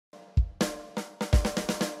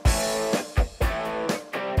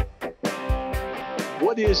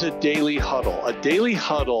What is a daily huddle? A daily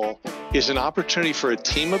huddle is an opportunity for a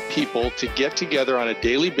team of people to get together on a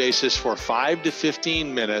daily basis for 5 to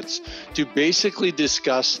 15 minutes to basically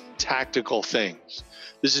discuss tactical things.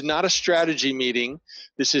 This is not a strategy meeting.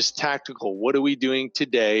 This is tactical. What are we doing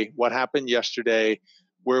today? What happened yesterday?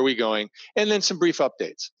 Where are we going? And then some brief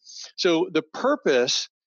updates. So the purpose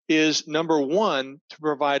is, number one, to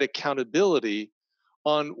provide accountability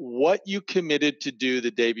on what you committed to do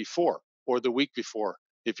the day before or the week before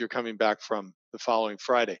if you're coming back from the following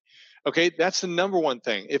Friday. Okay, that's the number one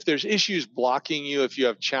thing. If there's issues blocking you, if you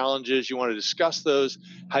have challenges, you want to discuss those,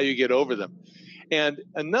 how you get over them. And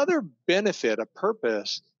another benefit, a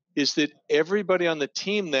purpose, is that everybody on the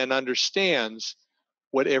team then understands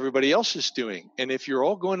what everybody else is doing. And if you're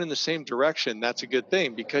all going in the same direction, that's a good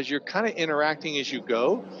thing because you're kind of interacting as you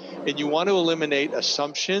go and you want to eliminate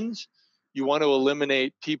assumptions. You want to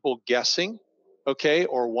eliminate people guessing, okay,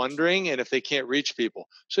 or wondering, and if they can't reach people.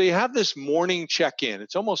 So you have this morning check-in.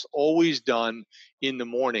 It's almost always done in the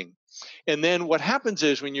morning. And then what happens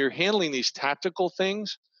is when you're handling these tactical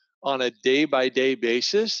things on a day-by-day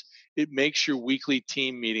basis, it makes your weekly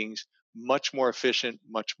team meetings much more efficient,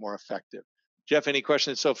 much more effective. Jeff, any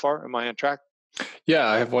questions so far? Am I on track? Yeah,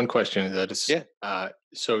 I have one question. That is, Yeah.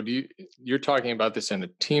 So you're talking about this in a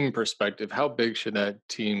team perspective. How big should that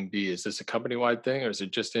team be? Is this a company-wide thing, or is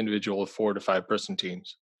it just individual 4 to 5 person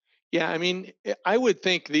teams? Yeah, I mean, I would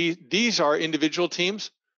think these are individual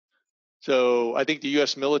teams. So I think the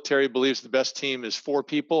U.S. military believes the best team is 4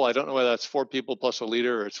 people. I don't know whether that's 4 people plus a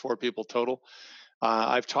leader or it's 4 people total.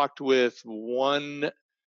 I've talked with one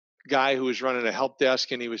guy who was running a help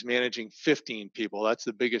desk and he was managing 15 people. That's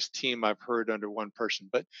the biggest team I've heard under one person.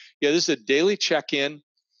 But yeah, this is a daily check-in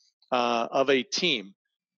of a team,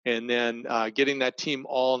 and then getting that team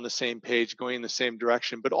all on the same page, going in the same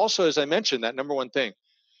direction. But also, as I mentioned, that number one thing,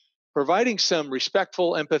 providing some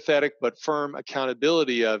respectful, empathetic, but firm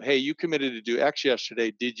accountability of, hey, you committed to do X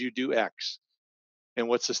yesterday. Did you do X? And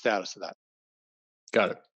what's the status of that?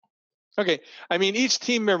 Got it. Okay. I mean, each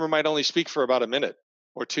team member might only speak for about a minute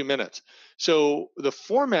or 2 minutes. So the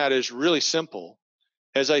format is really simple.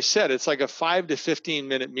 As I said, it's like a 5 to 15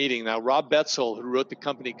 minute meeting. Now, Rob Betzel, who wrote the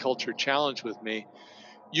Company Culture Challenge with me,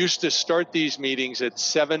 used to start these meetings at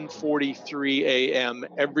 7:43 a.m.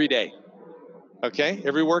 every day. Okay,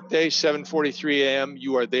 every workday, 7:43 a.m.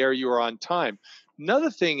 You are there. You are on time.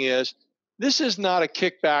 Another thing is, this is not a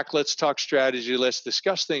kickback. Let's talk strategy. Let's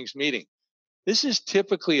discuss things meeting. This is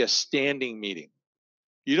typically a standing meeting.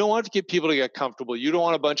 You don't want to get people to get comfortable. You don't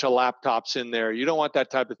want a bunch of laptops in there. You don't want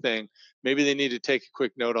that type of thing. Maybe they need to take a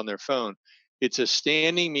quick note on their phone. It's a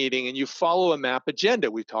standing meeting and you follow a MAP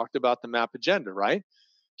agenda. We talked about the MAP agenda, right?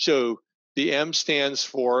 So the M stands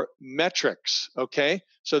for metrics, okay?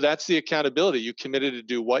 So that's the accountability. You committed to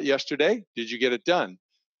do what yesterday? Did you get it done?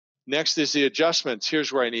 Next is the adjustments.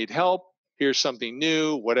 Here's where I need help. Here's something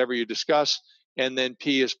new, whatever you discuss. And then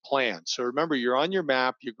P is plan. So remember, you're on your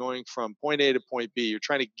map. You're going from point A to point B. You're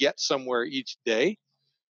trying to get somewhere each day.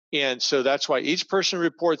 And so that's why each person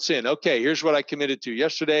reports in, okay, here's what I committed to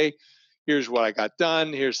yesterday. Here's what I got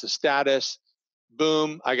done. Here's the status.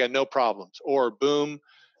 Boom, I got no problems. Or boom,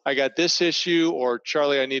 I got this issue. Or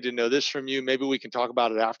Charlie, I need to know this from you. Maybe we can talk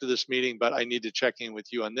about it after this meeting, but I need to check in with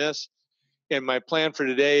you on this. And my plan for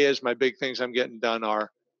today is my big things I'm getting done are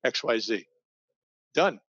XYZ.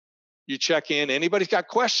 Done. You check in. Anybody's got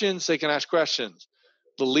questions, they can ask questions.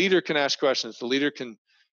 The leader can ask questions. The leader can,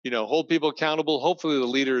 hold people accountable. Hopefully the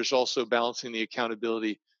leader is also balancing the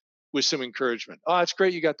accountability with some encouragement. Oh, it's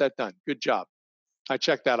great you got that done. Good job. I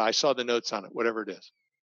checked that. I saw the notes on it, whatever it is.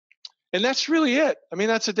 And that's really it. I mean,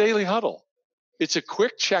 that's a daily huddle. It's a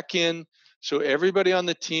quick check-in so everybody on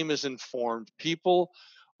the team is informed. People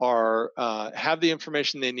are have the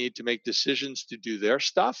information they need to make decisions to do their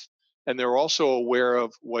stuff. And they're also aware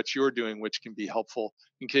of what you're doing, which can be helpful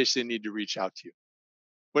in case they need to reach out to you.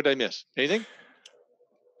 What did I miss? Anything?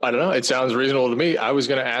 I don't know. It sounds reasonable to me. I was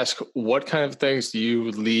going to ask, what kind of things do you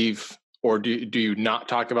leave or do you not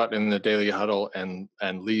talk about in the daily huddle and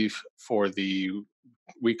leave for the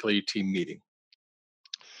weekly team meeting?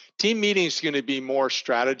 Team meeting is going to be more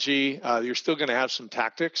strategy. You're still going to have some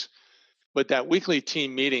tactics. But that weekly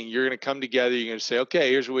team meeting, you're going to come together. You're going to say, okay,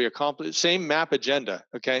 here's what we accomplished. Same MAP agenda.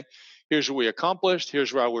 Okay. Here's what we accomplished.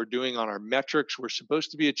 Here's what we're doing on our metrics we're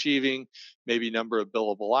supposed to be achieving. Maybe number of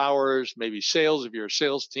billable hours, maybe sales if you're a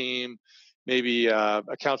sales team, maybe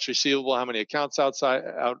accounts receivable, how many accounts out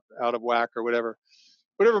of whack or whatever.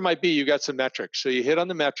 Whatever it might be, you got some metrics. So you hit on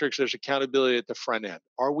the metrics. There's accountability at the front end.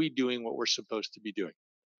 Are we doing what we're supposed to be doing?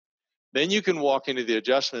 Then you can walk into the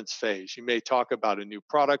adjustments phase. You may talk about a new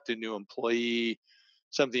product, a new employee,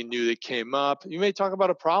 something new that came up. You may talk about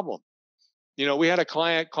a problem. We had a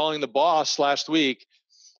client calling the boss last week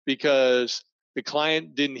because the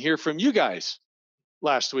client didn't hear from you guys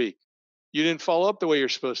last week. You didn't follow up the way you're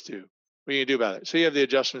supposed to. What are you going to do about it? So you have the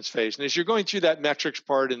adjustments phase. And as you're going through that metrics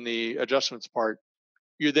part and the adjustments part,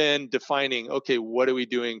 you're then defining, okay, what are we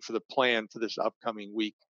doing for the plan for this upcoming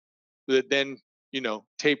week? That then,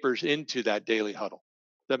 tapers into that daily huddle.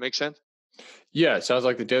 Does that make sense? Yeah, it sounds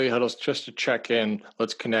like the daily huddle is just to check in.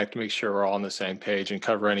 Let's connect, make sure we're all on the same page, and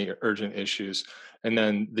cover any urgent issues. And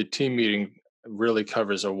then the team meeting really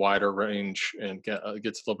covers a wider range and gets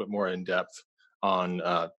a little bit more in depth on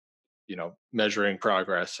measuring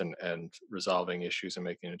progress and resolving issues and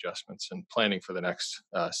making adjustments and planning for the next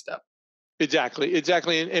step.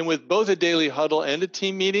 Exactly. And with both a daily huddle and a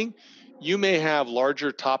team meeting, you may have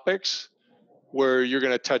larger topics where you're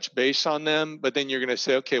going to touch base on them, but then you're going to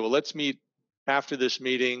say, okay, well, let's meet after this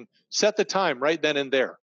meeting. Set the time right then and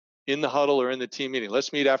there in the huddle or in the team meeting.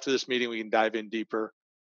 Let's meet after this meeting. We can dive in deeper,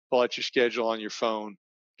 pull out your schedule on your phone,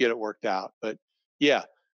 get it worked out. But yeah.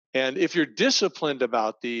 And if you're disciplined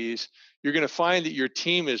about these, you're going to find that your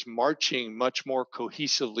team is marching much more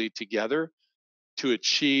cohesively together to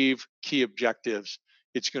achieve key objectives.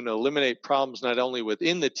 It's going to eliminate problems not only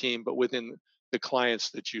within the team, but within the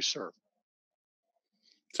clients that you serve.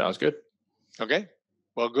 Sounds good. Okay.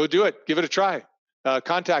 Well, go do it. Give it a try.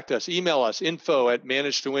 Contact us, email us,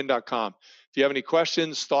 info@manage2win.com. If you have any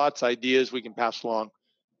questions, thoughts, ideas, we can pass along.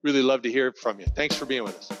 Really love to hear from you. Thanks for being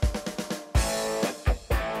with us.